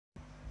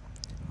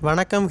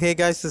Vanakkam, hey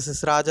guys, this is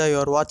Raja. You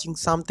are watching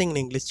something in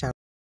English channel.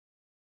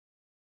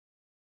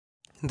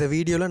 இந்த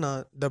வீடியோவில்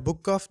நான் the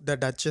book of the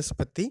duchess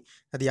பற்றி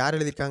அது யார்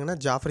எழுதியிருக்காங்கன்னா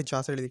ஜாஃப்ரி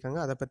சாசர்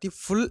எழுதியிருக்காங்க. அதை பற்றி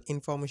ஃபுல்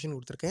இன்ஃபர்மேஷன்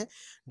கொடுத்துருக்கேன்.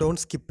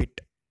 Don't skip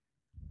it.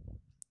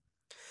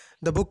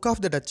 The book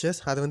of the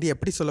duchess அது வந்து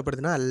எப்படி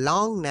சொல்லப்படுதுன்னா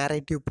லாங்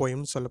நேரேட்டிவ்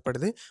போயம்னு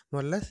சொல்லப்படுது.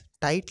 முதல்ல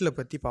டைட்டிலை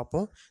பற்றி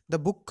பார்ப்போம்.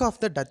 The book of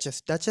the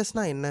duchess.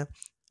 டச்சஸ்னால் என்ன?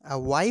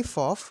 Wife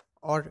of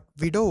R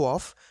widow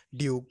of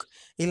Duke,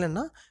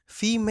 இல்லைன்னா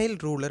ஃபீமேல்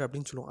ரூலர்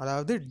அப்படின்னு சொல்லுவோம்.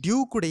 அதாவது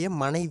டியூக்குடைய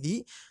மனைவி,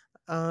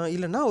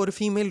 இல்லைன்னா ஒரு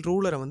ஃபீமேல்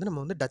ரூலரை வந்து நம்ம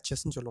வந்து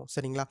டச்சஸ்ன்னு சொல்லுவோம்.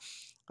 சரிங்களா?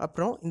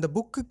 அப்புறம் இந்த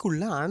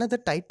புக்குக்குள்ளே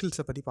அனதர்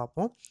டைட்டில்ஸை பற்றி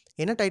பார்ப்போம்.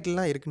 என்ன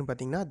டைட்டில்லாம் இருக்குதுன்னு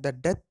பார்த்தீங்கன்னா த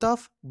டெத்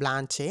ஆஃப்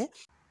பிளான்ச்சே,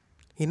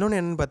 இன்னொன்று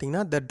என்னென்னு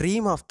பார்த்தீங்கன்னா the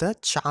dream of the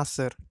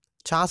Chaucer.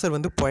 Chaucer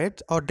வந்து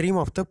poet or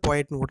dream of the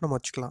பொயட்னு கூட நம்ம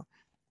வச்சுக்கலாம்.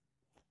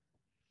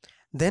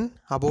 தென்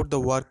அபவுட் த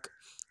ஒர்க்.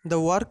 இந்த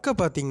ஒர்க்கை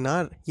பார்த்திங்கன்னா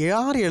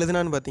யார்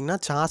எழுதுனான்னு பார்த்தீங்கன்னா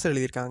சாசர்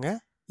எழுதியிருக்காங்க.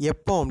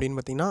 எப்போ அப்படின்னு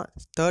பார்த்தீங்கன்னா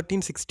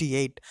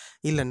 1368,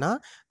 இல்லைன்னா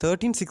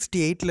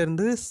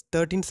 1368லேருந்து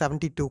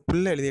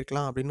 1372க்குள்ளே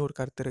எழுதியிருக்கலாம் அப்படின்னு ஒரு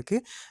கருத்து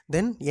இருக்குது.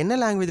 தென் என்ன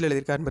லாங்குவேஜில்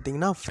எழுதியிருக்காருன்னு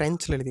பார்த்தீங்கன்னா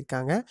ஃப்ரெஞ்சில்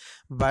எழுதியிருக்காங்க.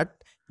 பட்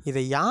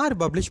இதை யார்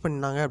பப்ளிஷ்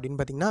பண்ணாங்க அப்படின்னு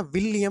பார்த்தீங்கன்னா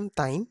வில்லியம்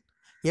தைன்.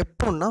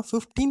 எப்போன்னா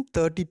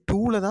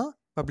 1532 தான்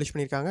பப்ளிஷ்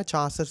பண்ணியிருக்காங்க,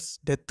 சாசர்ஸ்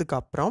டெத்துக்கு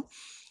அப்புறம்.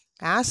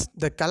 As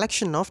the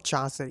collection of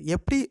Chaucer.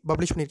 எப்படி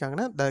பப்ளிஷ்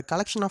பண்ணியிருக்காங்கன்னா த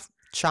கலெக்ஷன் ஆஃப்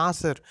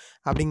சாசர்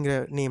அப்படிங்கிற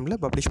நேமில்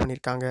பப்ளிஷ்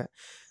பண்ணியிருக்காங்க.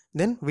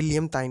 தென்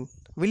வில்லியம் தைன்.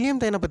 வில்லியம்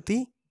தைனை பற்றி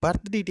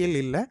பர்த் டீட்டெயில்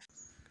இல்லை.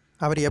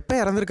 அவர் எப்போ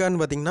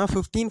இறந்துருக்காருன்னு பார்த்தீங்கன்னா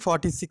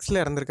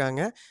 1546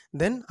 இறந்துருக்காங்க.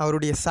 தென்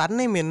அவருடைய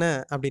சர்நேம் என்ன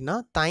அப்படின்னா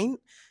தைன்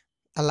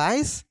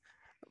அலைஸ்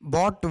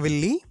பாட்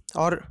வில்லி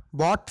ஆர்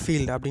பாட்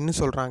ஃபீல்டு அப்படின்னு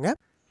சொல்கிறாங்க.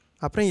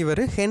 அப்புறம்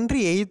இவர்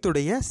Henry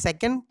எய்த்துடைய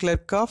second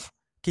clerk of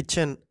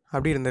kitchen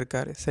அப்படி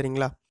இருந்திருக்காரு.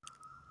 சரிங்களா?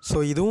 ஸோ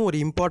இதுவும் ஒரு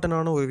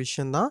இம்பார்ட்டண்டான ஒரு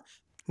விஷயந்தான்.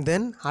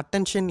 தென்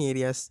அட்டென்ஷன்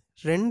ஏரியாஸ்.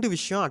 ரெண்டு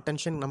விஷயம்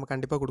அட்டென்ஷன் நம்ம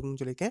கண்டிப்பாக கொடுக்கணும்னு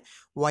சொல்லியிருக்கேன்.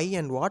 Y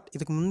and what.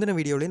 இதுக்கு முந்தின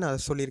வீடியோலேயே நான்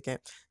அதை சொல்லியிருக்கேன்.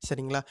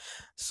 சரிங்களா?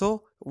 ஸோ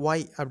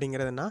ஒய்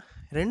அப்படிங்கிறதுனா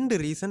ரெண்டு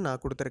ரீசன்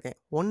நான் கொடுத்துருக்கேன்.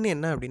 ஒன்று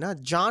என்ன அப்படின்னா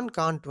ஜான்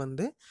காண்ட்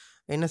வந்து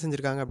என்ன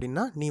செஞ்சுருக்காங்க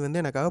அப்படின்னா நீ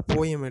வந்து எனக்காக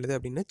போயம் எழுது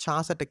அப்படின்னு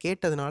சாசர்கிட்ட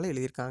கேட்டதுனால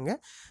எழுதியிருக்காங்க.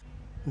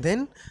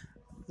 தென்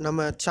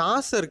நம்ம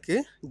சாசருக்கு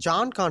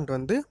ஜான் காண்ட்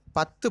வந்து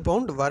 10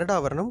 பவுண்ட்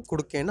வருடாவரணம்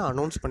கொடுக்கேன்னு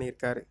அனௌன்ஸ்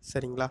பண்ணியிருக்காரு.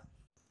 சரிங்களா?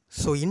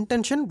 ஸோ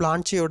இன்டென்ஷன்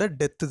பிளான்ச்சேயோட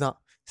டெத்து தான்.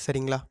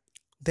 சரிங்களா?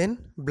 தென்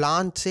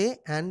பிளான்ச்சே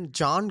அண்ட்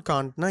ஜான்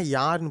காண்ட்னா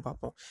யாருன்னு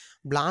பார்ப்போம்.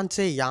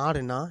 பிளான்ச்சே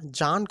யாருன்னா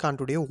ஜான்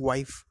காண்ட்டுடைய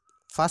ஒய்ஃப்,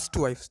 ஃபர்ஸ்ட்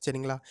ஒய்ஃப்.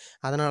 சரிங்களா?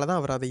 அதனால தான்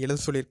அவர் அதை எழுத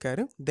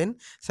சொல்லியிருக்காரு. தென்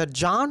சார்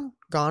ஜான்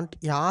காண்ட்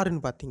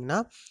யாருன்னு பார்த்தீங்கன்னா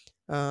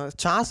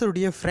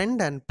சாசருடைய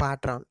ஃப்ரெண்ட் அண்ட்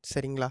பேட்ரான்.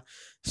 சரிங்களா?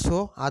 ஸோ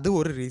அது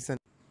ஒரு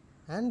ரீசன்.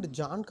 அண்ட்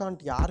ஜான்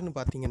காண்ட் யாருன்னு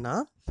பார்த்தீங்கன்னா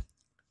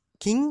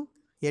கிங்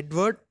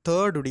எட்வர்ட்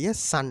III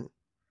சன்.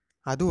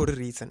 அது ஒரு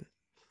ரீசன்.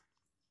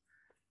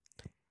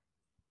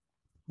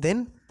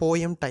 தென்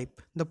போயம் டைப்.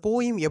 இந்த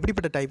போயம்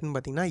எப்படிப்பட்ட டைப்னு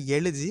பார்த்தீங்கன்னா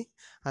எழுதி,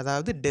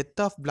 அதாவது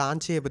டெத் ஆஃப்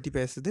பிளான்ச்சேயை பற்றி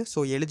பேசுது. ஸோ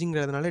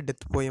எழுதிங்கிறதுனால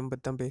டெத் போயம்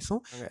பற்றி தான்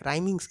பேசும்.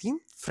 ரைமிங் ஸ்கீம்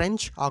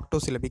ஃப்ரெஞ்ச்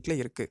ஆக்டோசிலபிக்கில்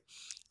இருக்குது.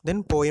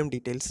 தென் போயம்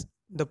டீட்டெயில்ஸ்.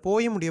 இந்த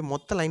போயமுடைய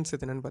மொத்த லைன்ஸ்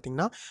என்னென்னு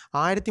பார்த்தீங்கன்னா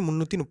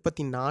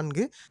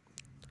 1334.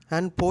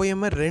 அண்ட்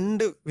போயமை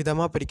ரெண்டு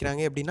விதமாக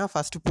பிரிக்கிறாங்க. எப்படின்னா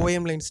ஃபஸ்ட்டு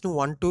போயம் லைன்ஸ்னு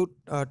 1 to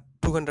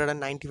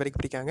 290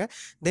 வரைக்கும் பிரிக்காங்க.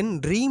 தென்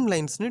ட்ரீம்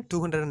லைன்ஸ்னு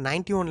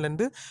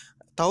 291லேருந்து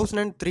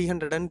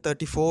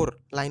 1334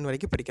 லைன்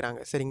வரைக்கும் படிக்கிறாங்க.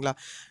 சரிங்களா?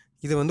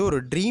 இது வந்து ஒரு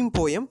ட்ரீம்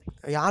போயம்.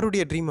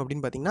 யாருடைய ட்ரீம்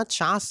அப்படின்னு பார்த்தீங்கன்னா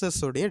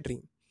சாசர்ஸோடைய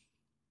ட்ரீம்.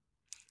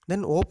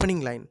 தென்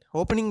ஓப்பனிங் லைன்.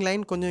 ஓப்பனிங்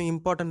லைன் கொஞ்சம்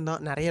இம்பார்ட்டன்ட்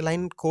தான். நிறைய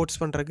லைன் கோட்ஸ்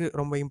பண்ணுறதுக்கு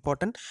ரொம்ப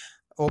இம்பார்ட்டன்ட்.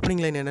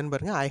 ஓப்பனிங் லைன் என்னென்னு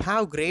பாருங்கள். I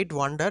have great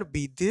wonder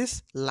B this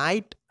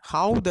light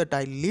how that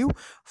I live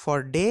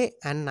for day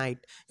and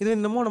night. இது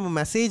இன்னமும் நம்ம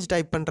மெசேஜ்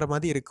டைப் பண்ணுற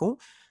மாதிரி இருக்கும்.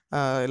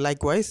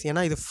 லைக்வைஸ்,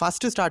 ஏன்னா இது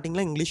ஃபஸ்ட்டு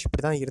ஸ்டார்டிங்கில் இங்கிலீஷ்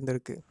இப்படி தான்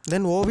இருந்திருக்கு.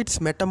 தென் ஓவிட்ஸ்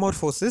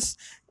மெட்டமார்ஃபோசிஸ்.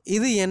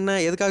 இது என்ன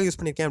எதுக்காக யூஸ்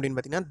பண்ணியிருக்கேன் அப்படின்னு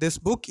பார்த்தீங்கன்னா this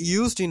book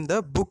used in the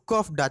book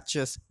of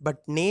duchess but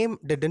name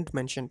didn't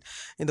mention.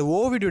 இந்த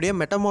ஓவிடுடைய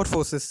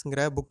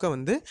மெட்டமார்ஃபோசிஸ்ங்கிற புக்கை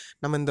வந்து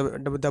நம்ம இந்த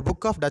த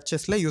புக் ஆஃப்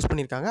டச்சஸில் யூஸ்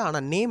பண்ணியிருக்காங்க,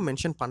 ஆனால் நேம்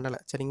மென்ஷன் பண்ணலை.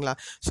 சரிங்களா?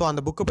 ஸோ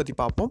அந்த புக்கை பற்றி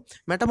பார்ப்போம்.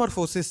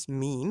 Metamorphosis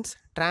means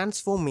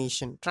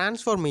transformation.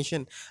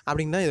 டிரான்ஸ்ஃபார்மேஷன்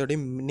அப்படின்னு தான் இதோடைய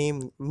நேம்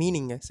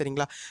மீனிங்கு.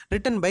 சரிங்களா?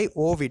 Written by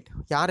Ovid.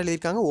 யார்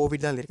எழுதியிருக்காங்க?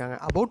 ஓவிட் தான் எழுதியிருக்காங்க.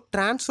 About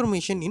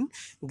transformation in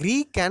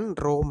creek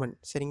and Roman.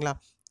 சரிங்களா?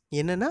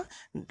 என்னென்னா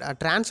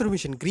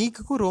டிரான்ஸ்ஃபர்மேஷன்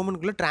க்ரீக்குக்கும்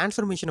ரோமனுக்குள்ளே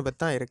டிரான்ஸ்ஃபர்மேஷனை பற்றி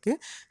தான் இருக்குது.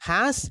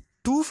 Has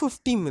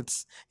 250 myths.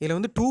 இதில்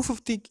வந்து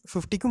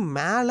 250க்கும்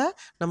மேலே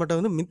நம்மகிட்ட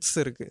வந்து மித்ஸ்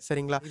இருக்குது.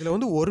 சரிங்களா? இதில்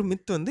வந்து ஒரு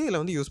மித் வந்து இதில்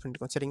வந்து யூஸ்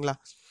பண்ணியிருக்கோம். சரிங்களா?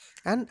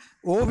 அண்ட்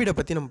ஓவிடை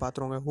பற்றி நம்ம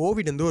பார்த்துருவோங்க.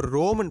 ஓவிட் வந்து ஒரு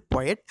Roman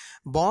poet,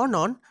 born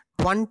on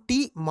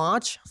 20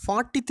 March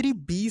 43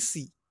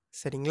 BC.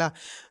 சரிங்களா?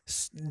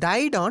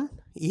 Tight on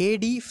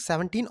AD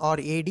 17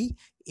 R AD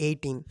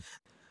 18.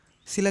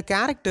 சில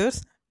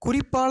கேரக்டர்ஸ்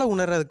குறிப்பால்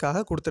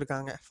உணர்றதுக்காக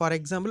கொடுத்துருக்காங்க. ஃபார்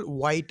எக்ஸாம்பிள்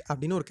ஒயிட்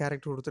அப்படின்னு ஒரு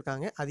கேரக்டர்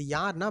கொடுத்துருக்காங்க. அது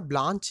யாருன்னா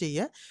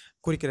பிளான்ச்சேயை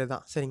குறிக்கிறது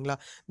தான். சரிங்களா?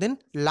 தென்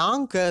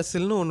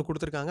லாங்கர்ஸ்ல்னு ஒன்று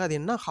கொடுத்துருக்காங்க. அது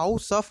என்ன?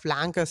 ஹவுஸ் ஆஃப்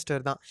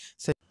லாங்கஸ்டர் தான்.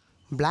 சரி.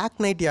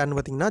 பிளாக் நைட் யாருன்னு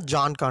பார்த்தீங்கன்னா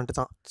ஜான் காண்ட்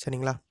தான்.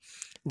 சரிங்களா?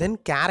 தென்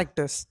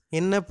கேரக்டர்ஸ்.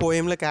 என்ன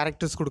போயமில்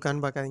கேரக்டர்ஸ்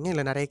கொடுக்கான்னு பார்க்காதீங்க,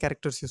 இல்லை நிறைய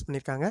கேரக்டர்ஸ் யூஸ்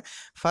பண்ணியிருக்காங்க.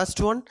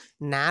 First one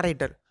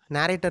narrator.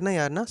 நேரேட்டர்னால்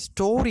யாருன்னா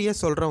ஸ்டோரியை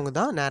சொல்கிறவங்க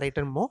தான்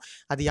நேரேட்டர்மோ.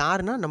 அது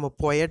யாருன்னா நம்ம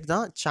பொயட்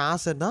தான்,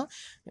 சாசர் தான்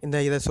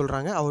இதை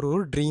சொல்கிறாங்க. அவர்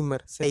ஒரு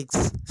ட்ரீமர்.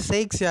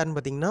 சேக்ஸ் யாருன்னு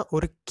பார்த்தீங்கன்னா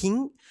ஒரு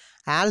கிங்.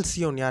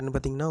 ஆல்சியோன் யாருன்னு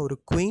பார்த்தீங்கன்னா ஒரு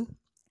குவீன்,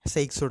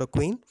 சேக்ஸோட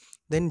குவீன்.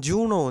 தென்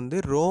ஜூனோ வந்து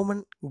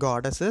ரோமன்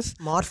காடஸஸ்.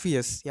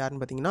 மார்ஃபியஸ்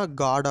யாருன்னு பார்த்தீங்கன்னா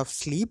காட் ஆஃப்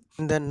ஸ்லீப்.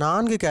 இந்த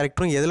 4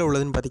 கேரக்டரும் எதில்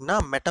உள்ளதுன்னு பார்த்தீங்கன்னா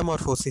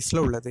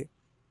மெட்டமார்ஃபோசிஸில் உள்ளது.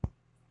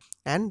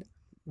 அண்ட்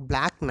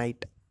பிளாக்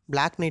நைட்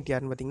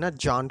யாருன்னு பார்த்தீங்கன்னா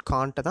ஜான்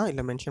காண்ட்டை தான்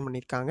இதில் மென்ஷன்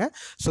பண்ணியிருக்காங்க.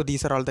 So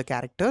these are all the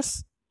characters.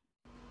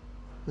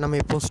 நம்ம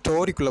இப்போ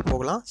ஸ்டோரிக்குள்ளே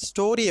போகலாம்.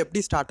 ஸ்டோரி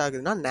எப்படி ஸ்டார்ட்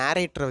ஆகுதுன்னா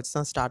நேரேட்டரை வச்சு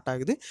தான் ஸ்டார்ட்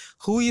ஆகுது.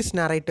 Who is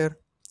narrator?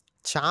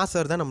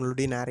 சாசர் தான்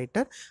நம்மளுடைய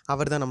நேரேட்டர்,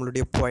 அவர் தான்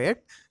நம்மளுடைய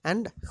poet.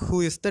 And who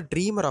is the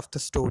trimmer of the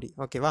story.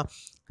 ஓகேவா?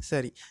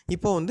 சரி,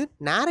 இப்போ வந்து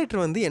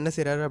நேரேட்டர் வந்து என்ன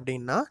செய்கிறாரு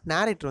அப்படின்னா,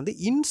 நேரேட்டர் வந்து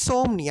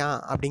இன்சோம்னியா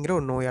அப்படிங்கிற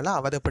ஒரு நோயால்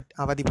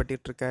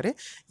அவதிப்பட்டு இருக்காரு.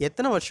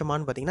 எத்தனை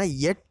வருஷமானு பார்த்தீங்கன்னா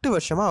 8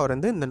 வருஷமாக அவர்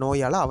வந்து இந்த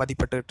நோயால்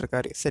அவதிப்பட்டு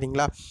இருக்காரு.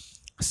 சரிங்களா?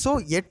 ஸோ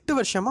 8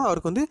 வருஷமாக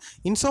அவருக்கு வந்து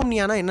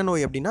இன்சோம்னியானா என்ன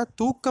நோய் அப்படின்னா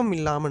தூக்கம்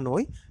இல்லாமல்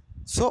நோய்.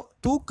 ஸோ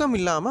தூக்கம்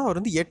இல்லாமல் அவர்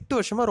வந்து 8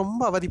 வருஷமாக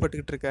ரொம்ப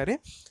அவதிப்பட்டுக்கிட்டு இருக்காரு.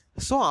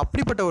 ஸோ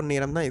அப்படிப்பட்ட ஒரு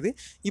நேரம் தான் இது.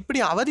 இப்படி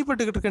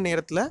அவதிப்பட்டுக்கிட்டு இருக்க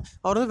நேரத்தில்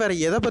அவர் வந்து வேறு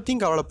எதை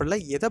பற்றியும் கவலைப்படல.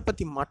 எதை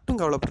பற்றி மட்டும்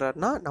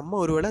கவலைப்படுறாருன்னா, நம்ம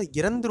ஒருவேளை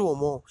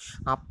இறந்துருவோமோ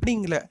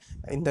அப்படிங்கிற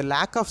இந்த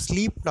லேக் ஆஃப்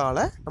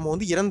ஸ்லீப்னால் நம்ம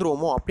வந்து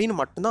இறந்துருவோமோ அப்படின்னு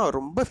மட்டும்தான் அவர்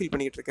ரொம்ப ஃபீல்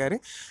பண்ணிக்கிட்டு இருக்காரு.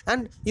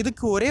 அண்ட்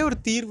இதுக்கு ஒரே ஒரு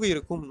தீர்வு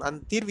இருக்கும்.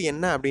 அந்த தீர்வு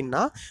என்ன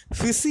அப்படின்னா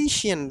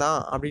ஃபிசிஷியன் தான்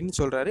அப்படின்னு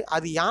சொல்கிறாரு.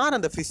 அது யார்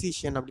அந்த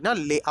ஃபிசிஷியன் அப்படின்னா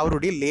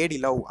அவருடைய லேடி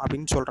லவ்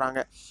அப்படின்னு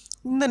சொல்கிறாங்க.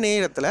 இந்த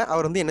நேரத்தில்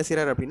அவர் வந்து என்ன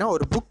செய்கிறார் அப்படின்னா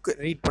ஒரு புக்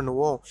ரீட்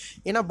பண்ணுவோம்.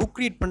 ஏன்னா புக்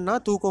ரீட்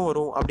பண்ணால் தூக்கம்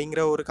வரும்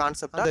அப்படிங்கிற ஒரு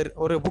கான்செப்டாக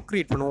ஒரு புக்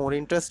ரீட் பண்ணுவோம், ஒரு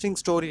இன்ட்ரெஸ்டிங்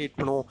ஸ்டோரி ரீட்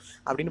பண்ணுவோம்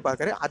அப்படின்னு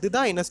பார்க்குறாரு.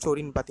 அதுதான் என்ன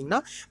ஸ்டோரின்னு பார்த்தீங்கன்னா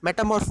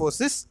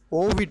மெட்டமார்ஃபோசிஸ்,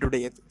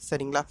 ஓவிடுடையது.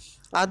 சரிங்களா?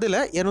 அதில்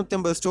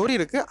 250 ஸ்டோரி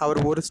இருக்குது. அவர்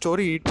ஒரு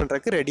ஸ்டோரி ரீட்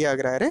பண்ணுறதுக்கு ரெடி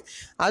ஆகுறாரு.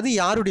 அது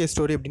யாருடைய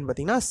ஸ்டோரி அப்படின்னு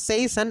பார்த்தீங்கன்னா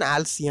சேஸ் அண்ட்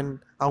ஆல்சியன்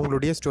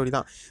அவங்களுடைய ஸ்டோரி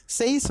தான்.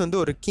 சேஸ் வந்து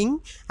ஒரு கிங்,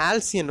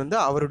 ஆல்சியன் வந்து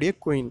அவருடைய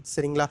குயின்.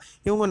 சரிங்களா?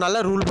 இவங்க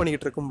நல்லா ரூல்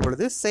பண்ணிக்கிட்டு இருக்கும்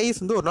பொழுது சேஸ்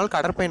வந்து ஒரு நாள்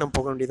கடற்பயணம்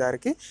போக வேண்டியதாக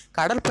இருக்குது.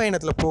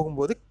 கடற்பயணத்தில்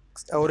போகும்போது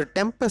ஒரு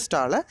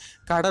டெம்பஸ்டால்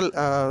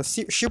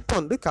ஷிப்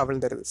வந்து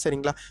கவிழ்ந்துருது.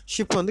 சரிங்களா?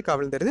 ஷிப் வந்து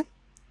கவிழ்ந்துருது.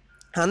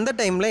 அந்த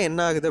டைமில்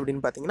என்ன ஆகுது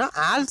அப்படின்னு பார்த்தீங்கன்னா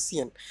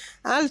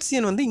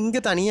ஆல்சியன் வந்து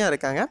இங்கே தனியாக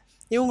இருக்காங்க.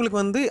 இவங்களுக்கு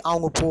வந்து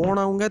அவங்க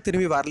போனவங்க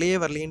திரும்பி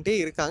வரலையேன்ட்டே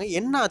இருக்காங்க.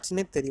 என்ன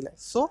ஆச்சுன்னே தெரியல.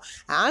 ஸோ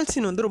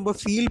ஆல்சியன் வந்து ரொம்ப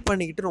ஃபீல்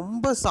பண்ணிக்கிட்டு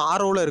ரொம்ப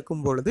சாரோவில்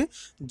இருக்கும் பொழுது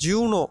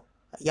ஜூனோ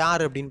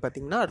யார் அப்படின்னு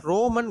பார்த்தீங்கன்னா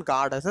ரோமன்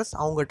காடஸஸ்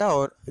அவங்ககிட்ட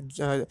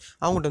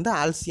வந்து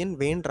ஆல்சியன்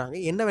வேண்டுறாங்க.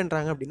 என்ன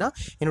வேண்டுறாங்க அப்படின்னா,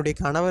 என்னுடைய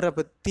கணவரை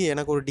பற்றி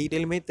எனக்கு ஒரு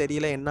டீட்டெயிலுமே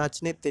தெரியல,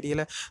 என்னாச்சுன்னே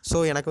தெரியல, ஸோ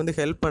எனக்கு வந்து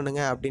ஹெல்ப்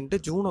பண்ணுங்க அப்படின்ட்டு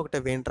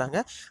ஜூனோக்கிட்ட வேண்டுறாங்க.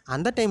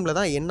 அந்த டைமில்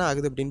தான் என்ன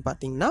ஆகுது அப்படின்னு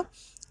பார்த்தீங்கன்னா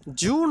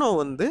ஜூனோ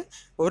வந்து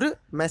ஒரு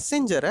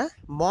மெசஞ்சரை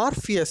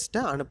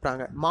மார்ஃபியஸ்ட்டை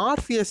அனுப்புகிறாங்க.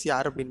 மார்ஃபியஸ்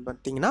யார் அப்படின்னு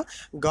பார்த்தீங்கன்னா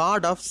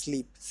காட் ஆஃப்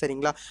ஸ்லீப்.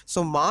 சரிங்களா?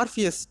 ஸோ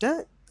மார்ஃபியஸ்ட்டை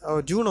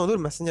ஜூனோ வந்து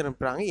ஒரு மெசஞ்சர்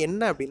அனுப்புகிறாங்க.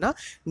 என்ன அப்படின்னா,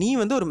 நீ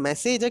வந்து ஒரு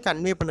மெசேஜை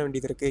கன்வே பண்ண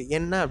வேண்டியது இருக்குது.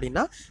 என்ன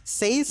அப்படின்னா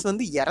சேஸ்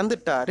வந்து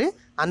இறந்துட்டாரு,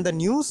 அந்த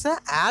நியூஸை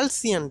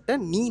ஆல்சியன்ட்ட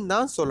நீ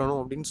தான்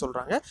சொல்லணும் அப்படின்னு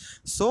சொல்கிறாங்க.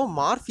 ஸோ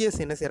மார்ஃபியஸ்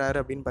என்ன செய்கிறாரு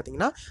அப்படின்னு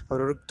பார்த்தீங்கன்னா,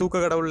 அவர் ஒரு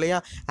தூக்க கடவுள் இல்லையா,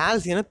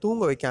 ஆல்சியனை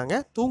தூங்க வைக்காங்க.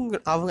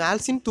 அவங்க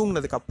ஆல்சியன்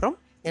தூங்கினதுக்கப்புறம்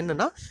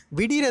என்னென்னா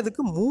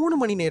விடிகிறதுக்கு 3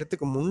 மணி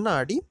நேரத்துக்கு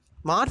முன்னாடி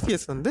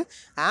மார்ஃபியஸ் வந்து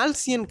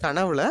ஆல்சியன்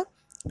கனவுல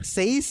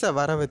சேஸை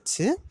வர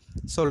வச்சு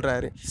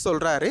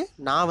சொல்கிறாரு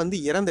நான் வந்து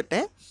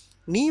இறந்துட்டேன்,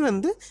 நீ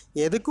வந்து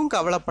எதுக்கும்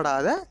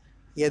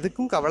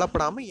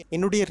கவலைப்படாமல்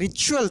என்னுடைய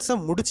ரிச்சுவல்ஸை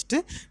முடிச்சுட்டு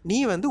நீ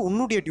வந்து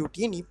உன்னுடைய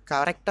டியூட்டியை நீ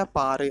கரெக்டாக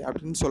பாரு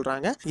அப்படின்னு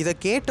சொல்கிறாங்க. இதை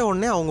கேட்ட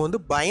உடனே அவங்க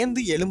வந்து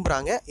பயந்து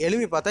எழும்புறாங்க.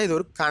 எழும்பி பார்த்தா இது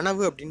ஒரு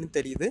கனவு அப்படின்னு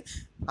தெரியுது.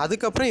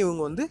 அதுக்கப்புறம்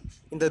இவங்க வந்து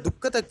இந்த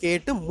துக்கத்தை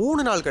கேட்டு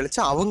 3 நாள்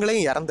கழித்து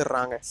அவங்களையும்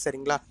இறந்துடுறாங்க.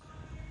 சரிங்களா?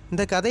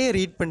 இந்த கதையை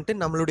ரீட் பண்ணிட்டு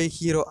நம்மளுடைய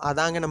ஹீரோ,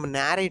 அதாங்க நம்ம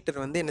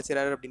நேரேட்டர் வந்து என்ன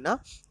செய்கிறாரு அப்படின்னா,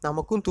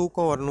 நமக்கும்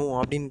தூக்கம் வரணும்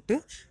அப்படின்ட்டு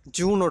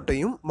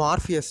ஜூனோட்டையும்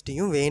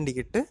மார்ஃபியஸ்ட்டையும்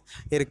வேண்டிக்கிட்டு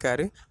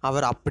இருக்கார்.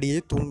 அவர் அப்படியே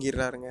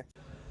தூங்கிடுறாருங்க.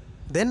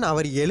 தென்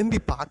அவர் எழும்பி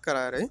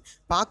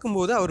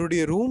பார்க்கும்போது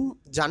அவருடைய ரூம்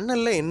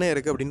ஜன்னலில் என்ன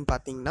இருக்குது அப்படின்னு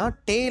பார்த்தீங்கன்னா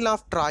டேல்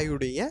ஆஃப்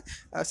ட்ராயுடைய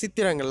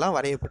சித்திரங்கள்லாம்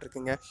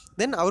வரையப்பட்டிருக்குங்க.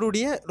 தென்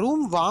அவருடைய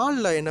ரூம்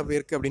வாலில் என்ன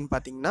இருக்குது அப்படின்னு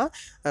பார்த்தீங்கன்னா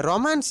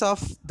ரொமான்ஸ்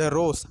ஆஃப் த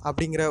ரோஸ்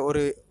அப்படிங்கிற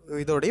ஒரு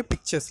இதோடைய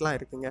பிக்சர்ஸ்லாம்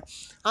இருக்குங்க.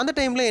 அந்த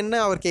டைமில்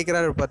என்ன அவர்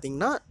கேட்குறாரு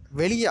பார்த்தீங்கன்னா,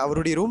 வெளியே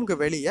அவருடைய ரூமுக்கு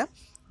வெளியே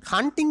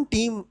ஹண்டிங்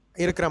டீம்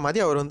இருக்கிற மாதிரி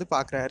அவர் வந்து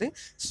பார்க்குறாரு.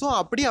 ஸோ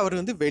அப்படி அவர்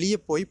வந்து வெளியே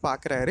போய்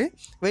பார்க்குறாரு.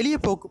 வெளியே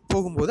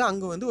போகும்போது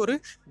அங்கே வந்து ஒரு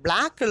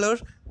பிளாக்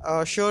கலர்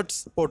ஷர்ட்ஸ்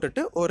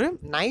போட்டுட்டு ஒரு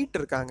நைட்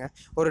இருக்காங்க,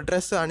 ஒரு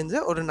ட்ரெஸ் அணிஞ்ச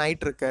ஒரு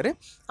நைட் இருக்கார்.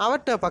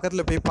 அவர்கிட்ட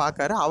பக்கத்தில் போய்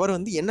பார்க்காரு. அவர்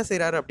வந்து என்ன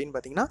செய்கிறாரு அப்படின்னு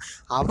பார்த்தீங்கன்னா,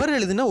 அவர்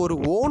எழுதின ஒரு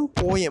ஓன்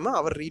போயமை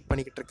அவர் ரீட்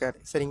பண்ணிக்கிட்டு இருக்காரு.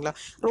 சரிங்களா?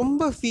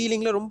 ரொம்ப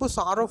ஃபீலிங்கில் ரொம்ப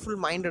சாரோஃபுல்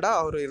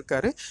மைண்டடாக அவர்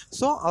இருக்கார்.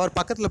 ஸோ அவர்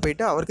பக்கத்தில்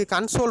போயிட்டு அவருக்கு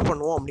கன்சோல்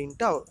பண்ணுவோம்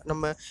அப்படின்ட்டு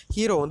நம்ம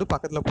ஹீரோ வந்து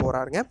பக்கத்தில்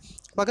போகிறாருங்க.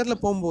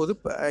 பக்கத்தில் போகும்போது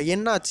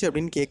என்னாச்சு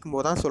அப்படின்னு கேட்கும்போது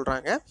இருக்கும்போது தான்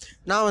சொல்கிறாங்க,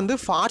 நான் வந்து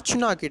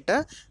ஃபார்ச்சுனா கிட்ட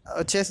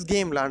செஸ்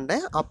கேம்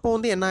விளாண்டேன். அப்போ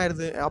வந்து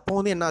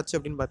என்ன ஆச்சு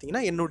அப்படின்னு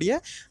பார்த்தீங்கன்னா, என்னுடைய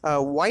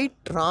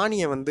ஒயிட்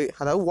ராணியை வந்து,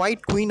 அதாவது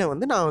ஒயிட் குயினை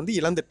வந்து நான் வந்து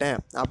இழந்துட்டேன்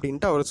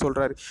அப்படின்ட்டு அவர்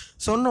சொல்கிறாரு.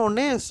 சொன்ன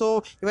உடனே ஸோ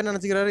இவர்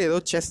நினச்சிக்கிறாரு ஏதோ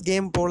செஸ்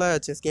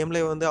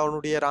கேமில் வந்து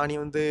அவனுடைய ராணி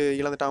வந்து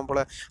இழந்துட்டான்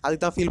போல்,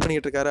 அதுக்கு தான் ஃபீல்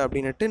பண்ணிகிட்டு இருக்காரு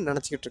அப்படின்ட்டு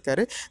நினச்சிக்கிட்டு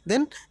இருக்காரு.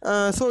 தென்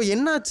ஸோ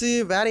என்னாச்சு,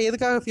 வேறு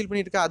எதுக்காக ஃபீல்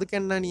பண்ணிகிட்டு இருக்கா, அதுக்கு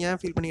என்ன நீ ஏன்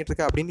ஃபீல் பண்ணிகிட்டு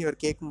இருக்க அப்படின்னு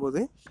இவர்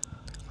கேட்கும்போது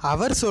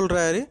அவர்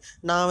சொல்கிறாரு,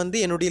 நான் வந்து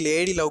என்னுடைய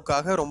லேடி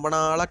லவ்க்காக ரொம்ப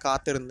நாளாக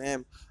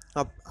காத்திருந்தேன்.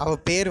 அவள்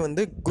பேர்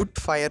வந்து குட்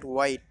ஃபயர்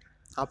ஒயிட்.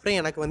 அப்புறம்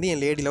எனக்கு வந்து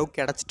என் லேடி லவ்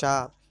கிடச்சிட்டா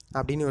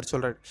அப்படின்னு இவர்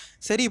சொல்கிறாரு.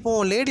 சரி, இப்போ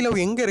உன் லேடி லவ்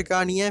எங்கே இருக்கா,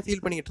 நீ ஏன்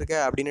ஃபீல் பண்ணிகிட்டு இருக்க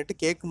அப்படின்ட்டு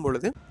கேட்கும்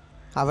பொழுது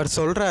அவர்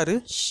சொல்கிறாரு,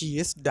 ஷீ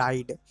இஸ்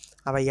டைடு,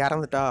 அவள்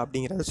இறந்துட்டா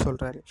அப்படிங்கிறத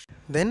சொல்கிறாரு.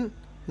 தென்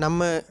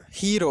நம்ம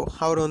ஹீரோ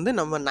அவர் வந்து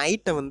நம்ம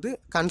நைட்டை வந்து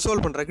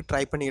கன்சோல் பண்ணுறதுக்கு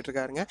ட்ரை பண்ணிகிட்டு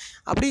இருக்காருங்க.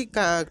 அப்படி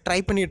ட்ரை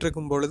பண்ணிகிட்டு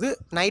இருக்கும் பொழுது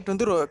நைட்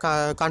வந்து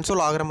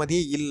கன்சோல் ஆகிற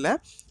மாதிரியே இல்லை.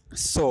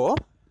 ஸோ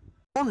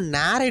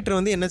நேரேட்டர்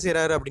வந்து என்ன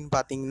செய்கிறாரு அப்படின்னு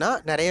பார்த்தீங்கன்னா,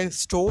 நிறைய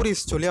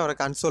ஸ்டோரிஸ் சொல்லி அவரை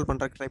கன்சோல்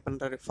பண்ணுறதுக்கு ட்ரை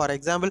பண்ணுறாரு. For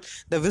example,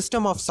 the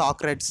wisdom of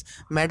சாக்ரட்ஸ்,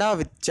 மெடா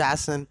with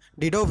Jason,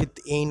 டிடோ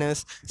with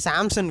ஏனஸ்,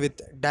 Samson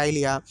with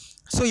டைலியா.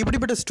 So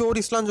இப்படிப்பட்ட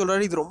ஸ்டோரிஸ்லாம்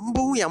சொல்கிறாரு. இது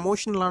ரொம்பவும்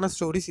எமோஷ்னலான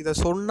ஸ்டோரிஸ். இதை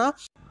சொன்னால்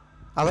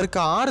அவருக்கு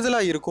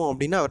ஆறுதலாக இருக்கும்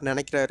அப்படின்னு அவர்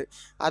நினைக்கிறாரு.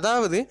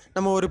 அதாவது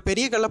நம்ம ஒரு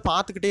பெரிய கல்லை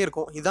பார்த்துக்கிட்டே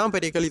இருக்கோம், இதான்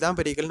பெரிய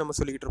கல் நம்ம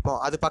சொல்லிக்கிட்டு இருப்போம்.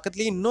 அது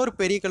பக்கத்துலேயே இன்னொரு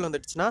பெரிய கல்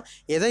வந்துடுச்சுன்னா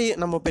எதை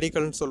நம்ம பெரிய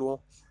கல்னு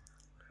சொல்லுவோம்?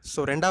 ஸோ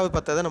ரெண்டாவது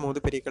பார்த்ததை நம்ம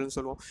வந்து பெரிய கல்னு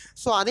சொல்லுவோம்.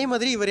 ஸோ அதே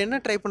மாதிரி இவர் என்ன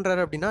ட்ரை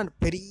பண்ணுறாரு அப்படின்னா,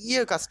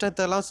 பெரிய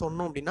கஷ்டத்தெல்லாம்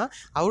சொன்னோம் அப்படின்னா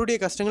அவருடைய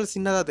கஷ்டங்கள்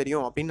சின்னதாக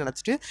தெரியும் அப்படின்னு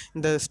நினச்சிட்டு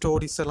இந்த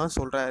ஸ்டோரிஸ் எல்லாம்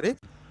சொல்கிறாரு.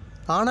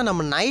 ஆனால்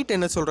நம்ம நைட்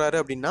என்ன சொல்கிறாரு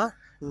அப்படின்னா,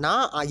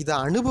 நான் இதை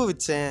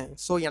அனுபவித்தேன்,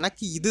 ஸோ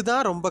எனக்கு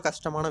இதுதான் ரொம்ப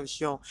கஷ்டமான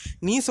விஷயம்,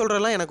 நீ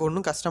சொல்கிறலாம் எனக்கு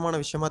ஒன்றும் கஷ்டமான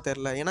விஷயமா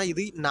தெரில, ஏன்னா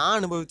இது நான்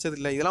அனுபவித்தது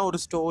இல்லை, இதெல்லாம் ஒரு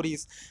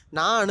ஸ்டோரிஸ்,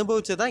 நான்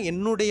அனுபவித்தது தான்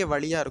என்னுடைய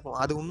வழியாக இருக்கும்.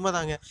 அது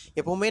உண்மைதாங்க.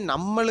 எப்போவுமே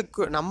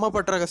நம்ம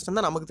படுற கஷ்டம்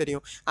தான் நமக்கு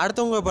தெரியும்,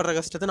 அடுத்தவங்க படுற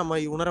கஷ்டத்தை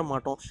நம்ம உணர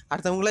மாட்டோம்.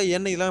 அடுத்தவங்கள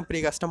என்ன இதெல்லாம்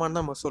பெரிய கஷ்டமானு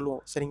தான் நம்ம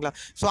சொல்லுவோம், சரிங்களா?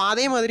 ஸோ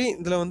அதே மாதிரி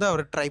இதில் வந்து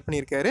அவர் ட்ரை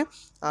பண்ணியிருக்காரு.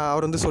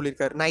 அவர் வந்து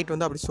சொல்லியிருக்காரு, நைட்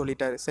வந்து அப்படி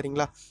சொல்லிட்டாரு,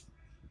 சரிங்களா?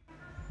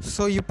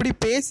 ஸோ இப்படி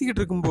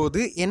பேசிக்கிட்டு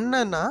இருக்கும்போது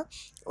என்னென்னா,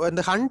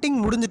 அந்த ஹண்டிங்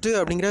முடிஞ்சிட்டு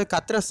அப்படிங்கிற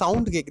கத்துற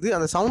சவுண்டு கேட்குது.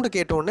 அந்த சவுண்டை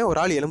கேட்டவுடனே ஒரு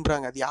ஆள்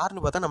எழும்புறாங்க. அது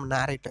யாருன்னு பார்த்தா நம்ம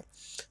நேரேட்டர்.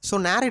 ஸோ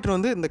நேரேட்டர்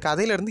வந்து இந்த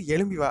கதையிலேருந்து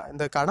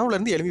இந்த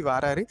கனவுலேருந்து எழும்பி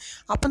வராரு.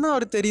 அப்போ தான்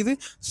அவருக்கு தெரியுது,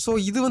 ஸோ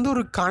இது வந்து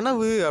ஒரு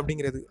கனவு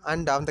அப்படிங்கிறது.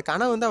 அண்ட் அந்த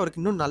கனவு வந்து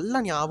அவருக்கு இன்னும்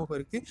நல்லா ஞாபகம்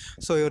இருக்குது.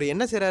 ஸோ இவர்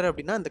என்ன செய்கிறாரு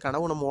அப்படின்னா, இந்த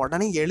கனவு நம்ம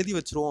உடனே எழுதி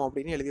வச்சுருவோம்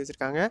அப்படின்னு எழுதி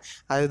வச்சுருக்காங்க.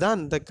 அதுதான்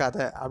இந்த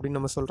கதை அப்படின்னு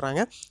நம்ம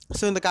சொல்கிறாங்க.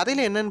 ஸோ இந்த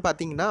கதையில் என்னென்னு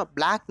பார்த்தீங்கன்னா,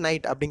 பிளாக்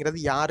நைட்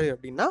அப்படிங்கிறது யார்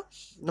அப்படின்னா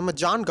நம்ம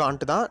ஜான்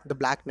காண்ட் தான் இந்த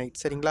பிளாக் நைட்,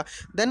 சரிங்களா?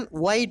 தென்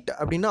ஒயிட்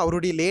அப்படின்னா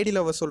அவருடைய லேடி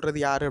லவ் சொல்கிறது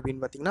யார்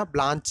அப்படின்னு பார்த்தீங்கன்னா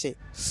பிளான்ச்சே.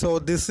 So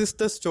this is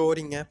the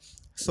ஸ்டோரிங்க.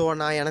 So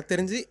நான் எனக்கு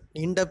தெரிஞ்சு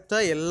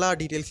இன்டெப்த்தாக எல்லா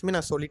டீட்டெயில்ஸுமே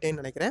நான்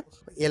சொல்லிட்டேன்னு நினைக்கிறேன்.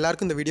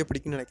 எல்லாருக்கும் இந்த வீடியோ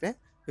பிடிக்கும்னு நினைக்கிறேன்.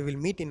 We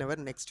will meet in our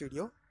next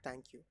video.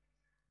 Thank you.